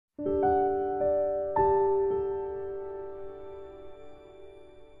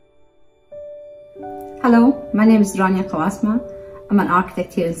Hello, my name is Rania Qawasma. I'm an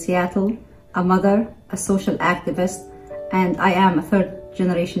architect here in Seattle, a mother, a social activist, and I am a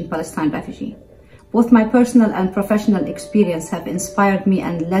third-generation Palestine refugee. Both my personal and professional experience have inspired me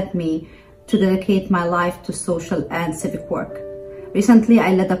and led me to dedicate my life to social and civic work. Recently,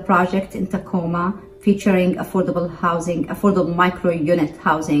 I led a project in Tacoma featuring affordable micro-unit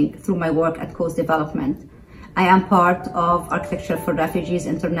housing through my work at Koz Development. I am part of Architecture for Refugees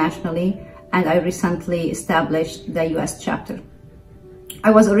internationally, and I recently established the US chapter.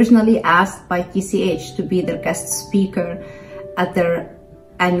 I was originally asked by TCH to be their guest speaker at their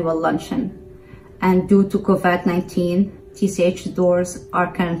annual luncheon. And due to COVID-19, TCH's doors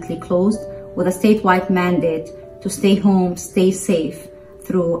are currently closed with a statewide mandate to stay home, stay safe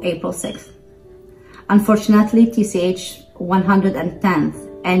through April 6th. Unfortunately, TCH's 110th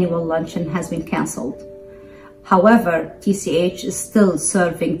annual luncheon has been canceled. However, TCH is still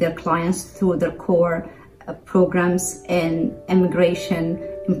serving their clients through their core programs in immigration,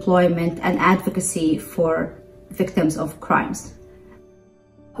 employment, and advocacy for victims of crimes.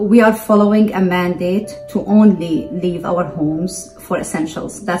 We are following a mandate to only leave our homes for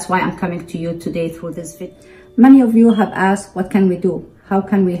essentials. That's why I'm coming to you today through this video. Many of you have asked, what can we do? How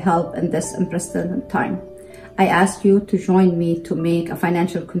can we help in this unprecedented time? I ask you to join me to make a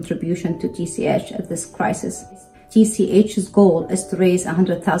financial contribution to TCH at this crisis. TCH's goal is to raise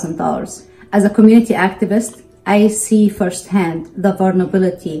 $100,000. As a community activist, I see firsthand the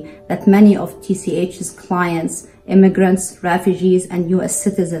vulnerability that many of TCH's clients, immigrants, refugees, and US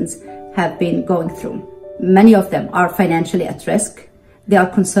citizens have been going through. Many of them are financially at risk. They are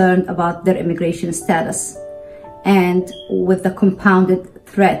concerned about their immigration status. And with the compounded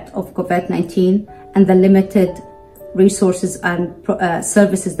threat of COVID-19 and the limited resources and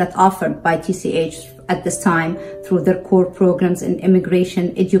services that offered by TCH at this time through their core programs in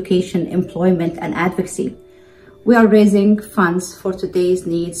immigration, education, employment, and advocacy, we are raising funds for today's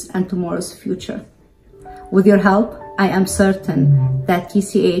needs and tomorrow's future. With your help, I am certain that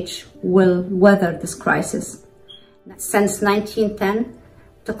TCH will weather this crisis. Since 1910,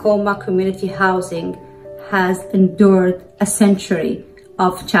 Tacoma community housing has endured a century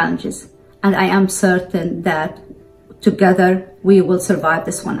of challenges, and I am certain that together we will survive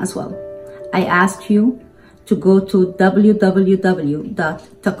this one as well. I ask you to go to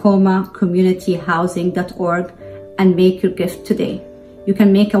www.tacomacommunityhousing.org and make your gift today. You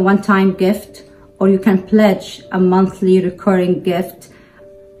can make a one-time gift, or you can pledge a monthly recurring gift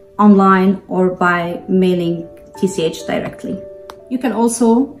online or by mailing TCH directly. You can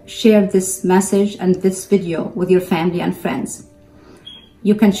also share this message and this video with your family and friends.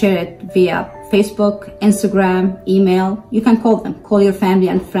 You can share it via Facebook, Instagram, email. You can call them, call your family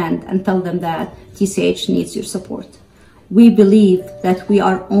and friend and tell them that TCH needs your support. We believe that we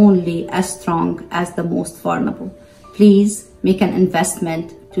are only as strong as the most vulnerable. Please make an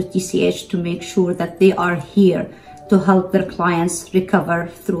investment to TCH to make sure that they are here to help their clients recover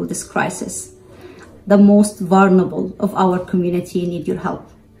through this crisis. The most vulnerable of our community need your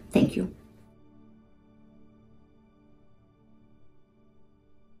help. Thank you.